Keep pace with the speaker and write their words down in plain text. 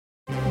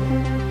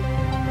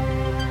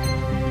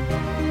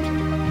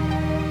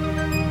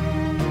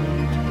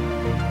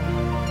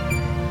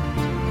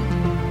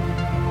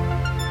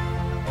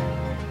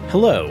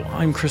Hello,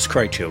 I'm Chris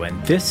Krycho,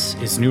 and this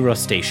is New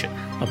Rust Station,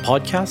 a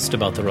podcast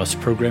about the Rust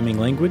programming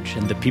language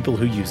and the people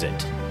who use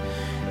it.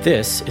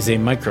 This is a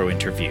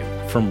micro-interview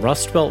from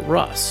Rust Belt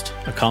Rust,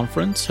 a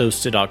conference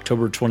hosted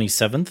October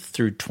 27th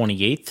through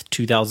 28th,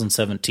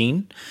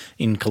 2017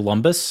 in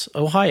Columbus,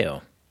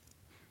 Ohio.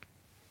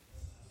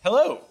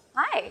 Hello.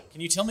 Hi. Can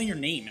you tell me your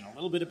name and a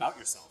little bit about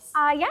yourself?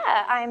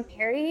 I'm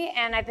Perry,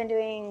 and I've been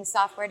doing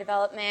software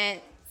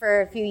development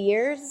for a few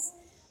years.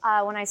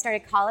 When I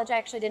started college, I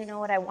actually didn't know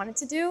what I wanted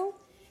to do,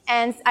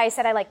 and I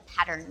said I like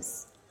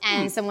patterns.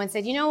 And someone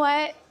said, you know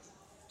what?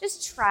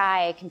 Just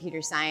try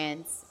computer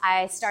science.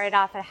 I started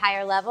off at a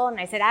higher level,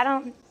 and I said, I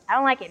don't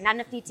like it, not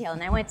enough detail.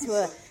 And I went to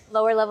a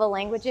lower level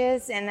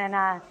languages, and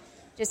then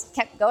just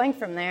kept going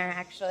from there,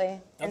 actually.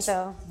 That's and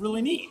so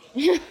really neat.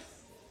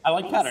 I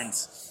like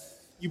patterns.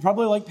 You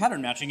probably like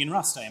pattern matching in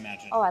Rust, I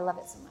imagine. Oh, I love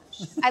it so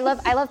much.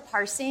 I love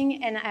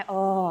parsing, and I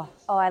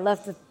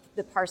love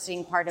the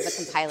parsing part of a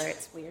compiler.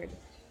 It's weird.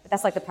 But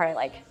that's like the part I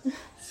like.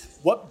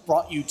 What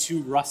brought you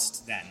to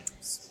Rust then?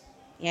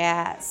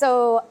 Yeah,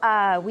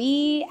 so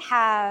we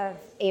have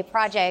a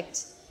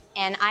project,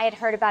 and I had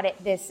heard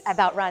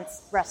about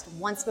Rust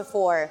once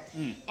before,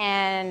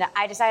 and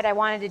I decided I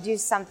wanted to do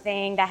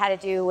something that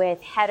had to do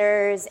with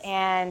headers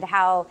and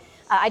how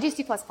I do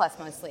C++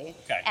 mostly.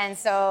 Okay. And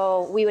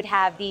so we would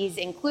have these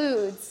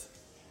includes,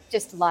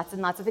 just lots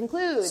and lots of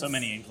includes. So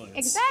many includes.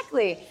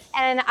 Exactly.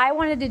 And I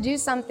wanted to do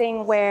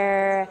something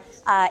where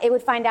it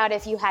would find out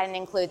if you had an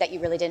include that you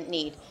really didn't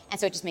need. And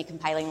so it just made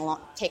compiling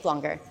take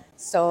longer.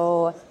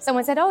 So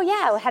someone said, oh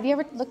yeah, have you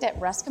ever looked at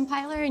Rust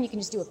compiler? And you can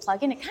just do a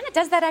plugin. It kind of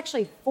does that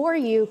actually for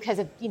you because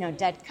of,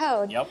 dead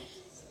code. Yep.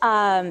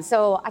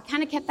 So I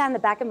kind of kept that in the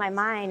back of my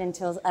mind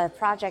until a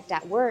project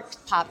at work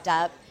popped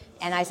up.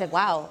 And I said,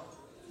 wow,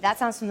 that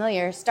sounds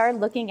familiar. Started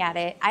looking at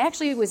it. I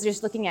actually was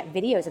just looking at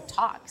videos of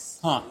talks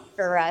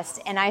for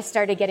Rust, and I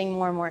started getting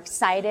more and more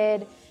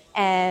excited.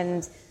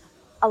 And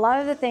a lot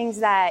of the things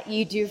that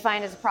you do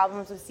find as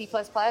problems with C++,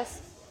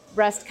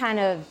 Rust kind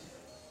of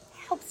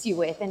helps you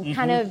with and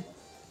kind of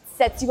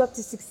sets you up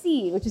to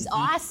succeed, which is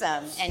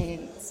awesome.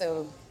 And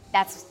so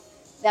that's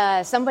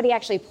somebody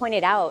actually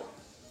pointed out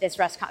this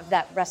Rust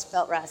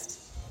Belt Rust,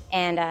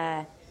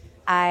 and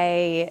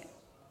I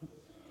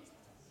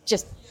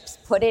just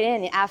put it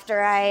in.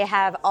 After I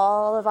have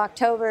all of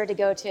October to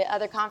go to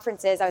other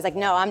conferences, I was like,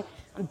 no, I'm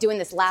doing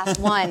this last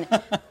one.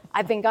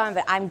 I've been gone,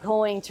 but I'm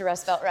going to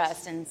Rust Belt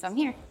Rust, and so I'm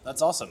here.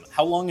 That's awesome.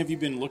 How long have you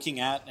been looking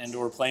at and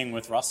or playing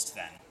with Rust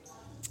then?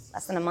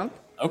 Less than a month.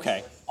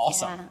 Okay,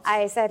 awesome. Yeah.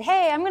 I said,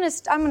 hey, I'm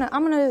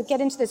gonna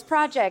get into this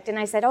project, and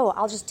I said, oh,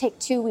 I'll just take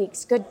 2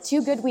 weeks,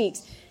 two good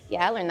weeks.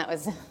 Yeah, I learned that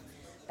was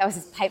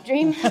his pipe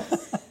dream.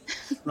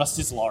 Rust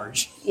is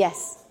large.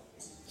 Yes.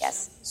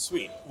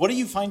 Sweet. What are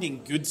you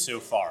finding good so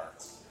far?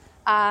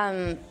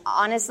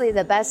 Honestly,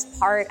 the best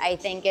part, I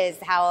think, is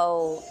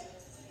how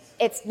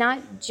it's not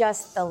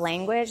just the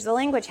language. The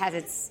language has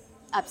its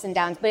ups and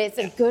downs, but it's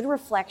a good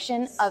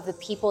reflection of the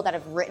people that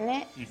have written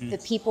it, the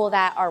people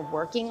that are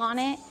working on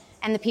it,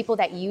 and the people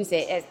that use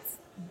it.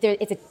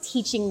 It's a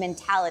teaching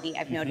mentality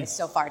I've noticed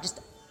so far.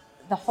 Just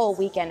the whole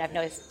weekend, I've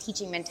noticed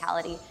teaching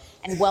mentality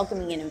and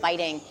welcoming and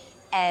inviting.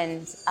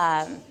 And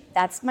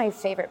that's my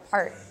favorite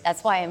part.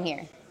 That's why I'm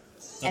here.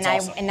 That's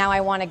awesome. And now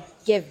I want to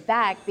give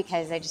back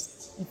because I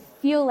just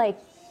feel like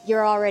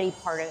you're already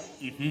part of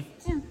it.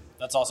 Yeah.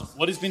 That's awesome.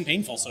 What has been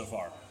painful so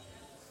far?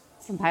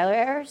 Compiler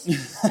errors.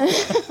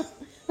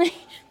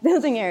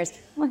 Building errors.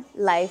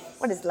 Life.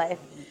 What is life?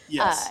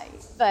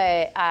 Yes.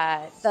 But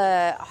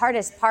the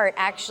hardest part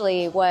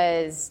actually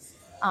was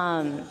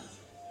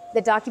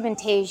the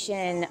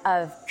documentation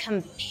of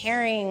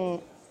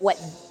comparing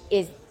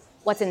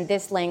what's in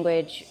this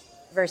language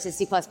versus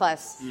C++.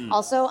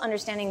 Also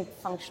understanding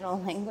functional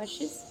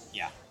languages.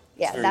 Yeah.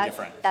 Yeah, very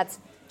different. That's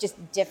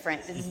just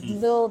different.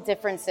 Little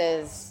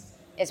differences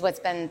is what's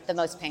been the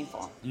most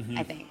painful,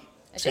 I think.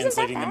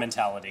 Translating the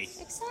mentality.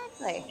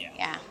 Exactly.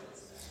 Yeah.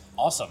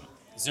 Awesome.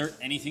 Is there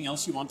anything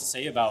else you want to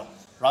say about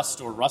Rust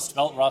or Rust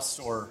Belt Rust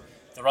or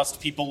the Rust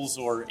peoples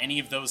or any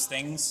of those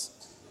things?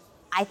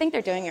 I think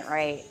they're doing it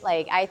right.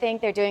 I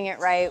think they're doing it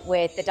right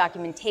with the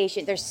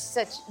documentation. There's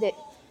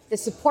the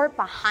support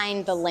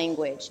behind the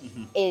language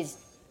is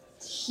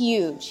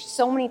huge.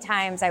 So many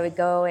times I would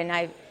go and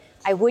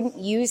I wouldn't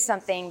use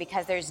something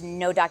because there's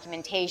no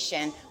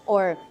documentation,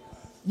 or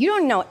you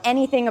don't know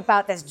anything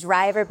about this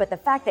driver, but the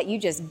fact that you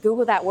just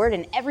Google that word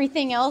and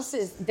everything else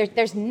is,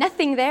 there's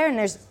nothing there, and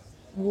there's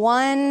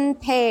one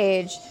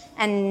page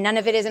and none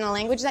of it is in a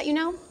language that you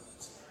know,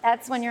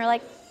 that's when you're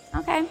like,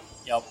 okay.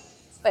 Yep.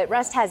 But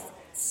Rust has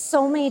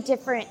so many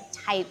different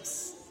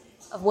types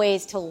of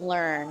ways to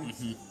learn,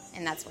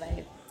 and that's what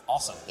I...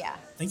 Awesome. Yeah.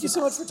 Thank you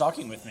so much for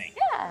talking with me.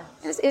 Yeah,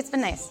 it's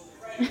been nice.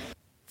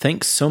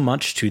 Thanks so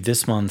much to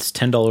this month's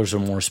 $10 or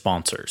more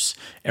sponsors: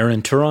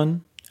 Aaron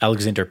Turon,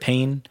 Alexander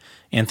Payne,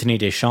 Anthony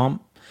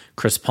Deschamps,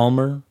 Chris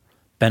Palmer,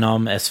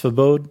 Behnam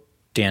Esfabod,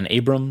 Dan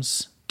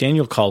Abrams,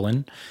 Daniel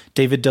Collin,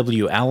 David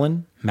W.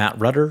 Allen, Matt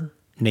Rudder,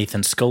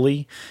 Nathan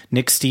Scully,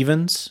 Nick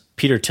Stevens,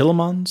 Peter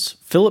Tillemans,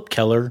 Philip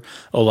Keller,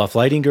 Olaf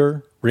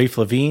Leidinger, Rafe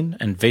Levine,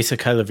 and Vesa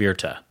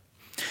Kailavirta.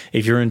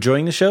 If you're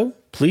enjoying the show,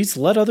 please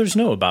let others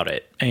know about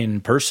it.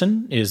 In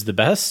person is the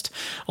best.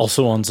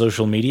 Also on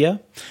social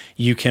media.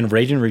 You can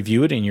rate and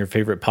review it in your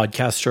favorite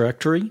podcast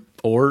directory.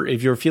 Or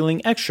if you're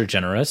feeling extra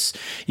generous,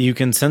 you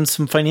can send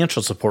some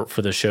financial support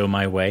for the show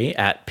my way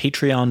at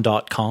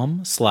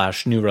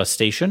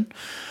patreon.com/newruststation,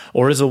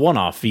 or as a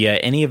one-off via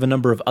any of a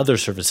number of other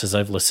services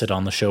I've listed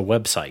on the show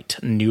website,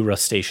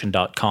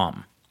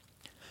 newruststation.com.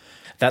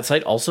 That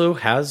site also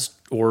has,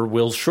 or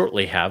will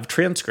shortly have,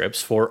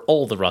 transcripts for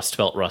all the Rust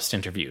Belt Rust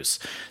interviews,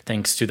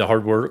 thanks to the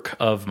hard work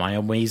of my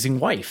amazing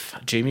wife,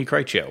 Jamie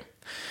Krycho.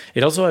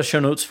 It also has show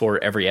notes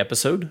for every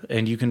episode,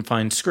 and you can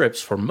find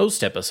scripts for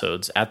most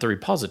episodes at the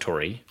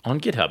repository on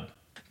GitHub.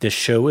 This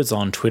show is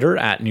on Twitter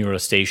at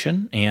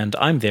NeuroStation, and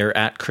I'm there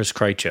at Chris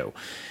Krycho.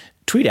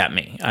 Tweet at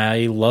me.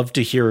 I love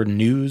to hear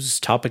news,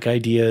 topic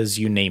ideas,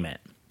 you name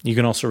it. You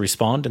can also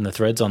respond in the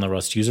threads on the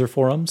Rust user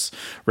forums,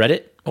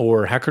 Reddit,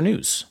 or Hacker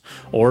News.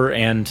 Or,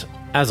 and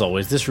as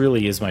always, this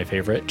really is my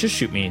favorite, just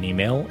shoot me an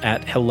email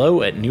at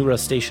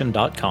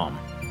hello@newruststation.com.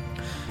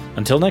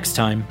 Until next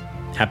time,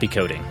 happy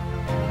coding.